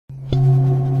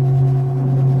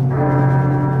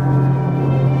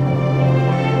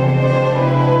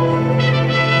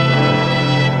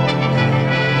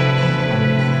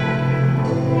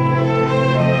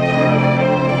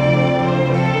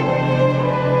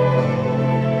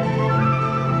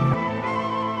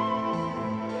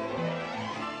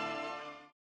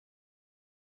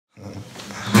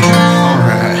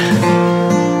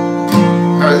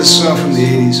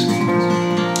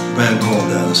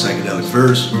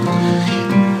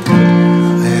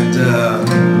And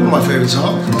one of my favorite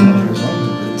songs.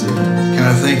 Kind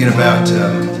of thinking about,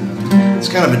 it's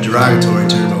kind of a derogatory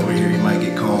term over here. You might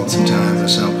get called sometimes by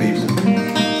some people.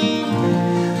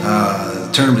 The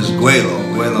term is Guai Luos.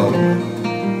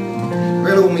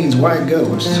 Guai Luos means white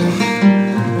ghost.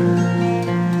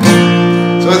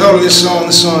 So I thought of this song.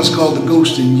 This song is called The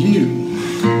Ghost in You.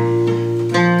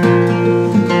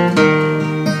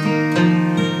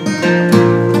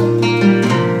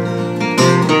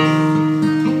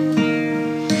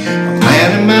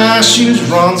 My shoes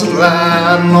runs a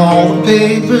line, all the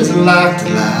papers like the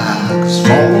lights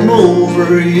falling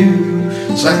over you.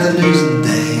 It's like the news of the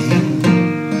day,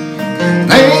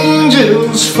 and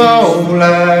angels fall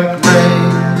like rain.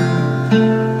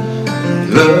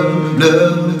 Love,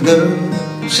 love,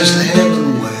 love, it's just a hell of a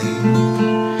way.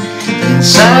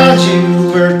 Inside you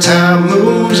where time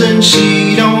moves and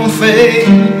she don't fade.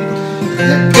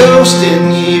 That ghost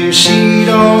in you, she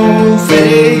don't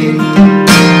fade.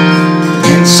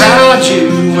 Inside you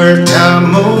where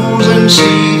time moves and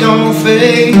she don't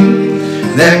fade.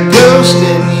 That ghost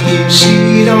in you,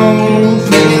 she don't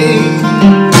fade.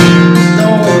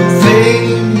 Don't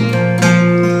fade.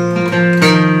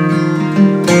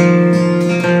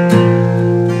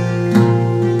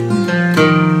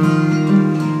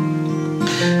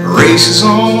 The race is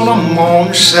on, I'm on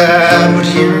your side, but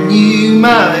hearing you,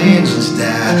 my engines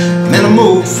die. I'm in a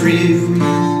mood for you,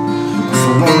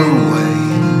 for running away.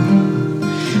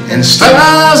 And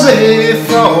stars, they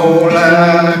fall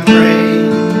like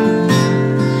rain.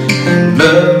 And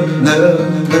love,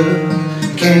 love,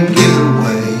 love can't give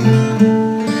away.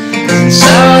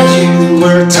 Inside you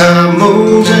where time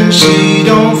moves and she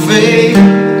don't fade.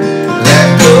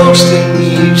 That ghost in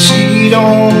you, she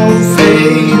don't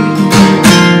fade.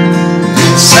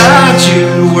 Inside you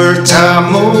where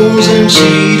time moves and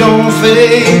she don't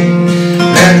fade.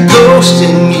 That ghost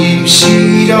in you,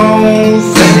 she don't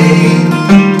fade.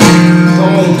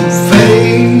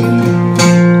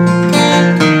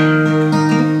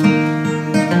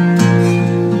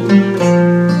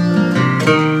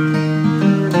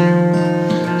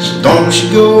 So don't you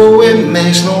go, it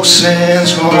makes no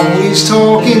sense. We're always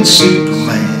talking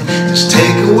Superman. Just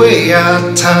take away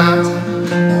our time,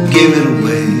 or give it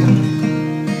away.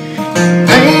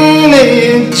 Paint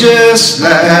it just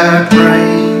like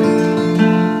rain.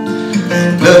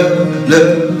 Love,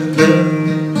 love,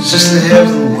 love, it's just the hell of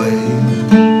the way.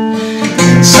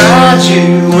 Inside you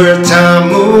where time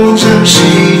moves and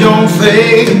she don't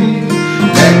fade.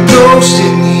 That ghost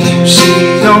in you, she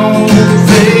don't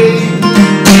fade.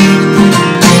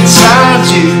 Inside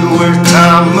you where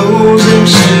time moves and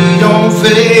she don't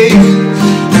fade.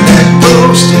 That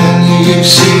ghost in you,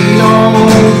 she don't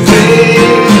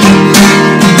fade.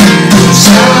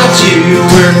 Inside you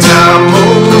where time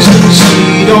moves and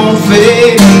she don't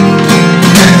fade.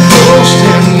 That ghost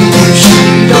in you,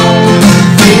 she don't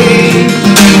fade.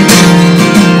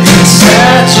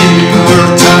 Inside you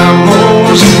where time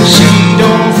moves and she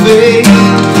don't fade.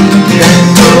 That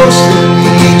ghost in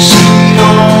you, she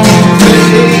don't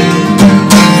fade.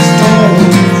 Don't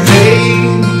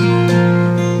fade.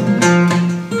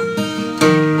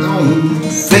 Don't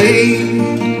fade.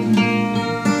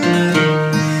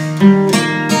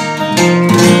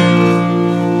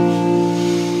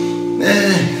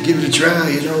 Give it a try,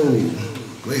 you know,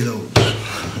 Guai Luos.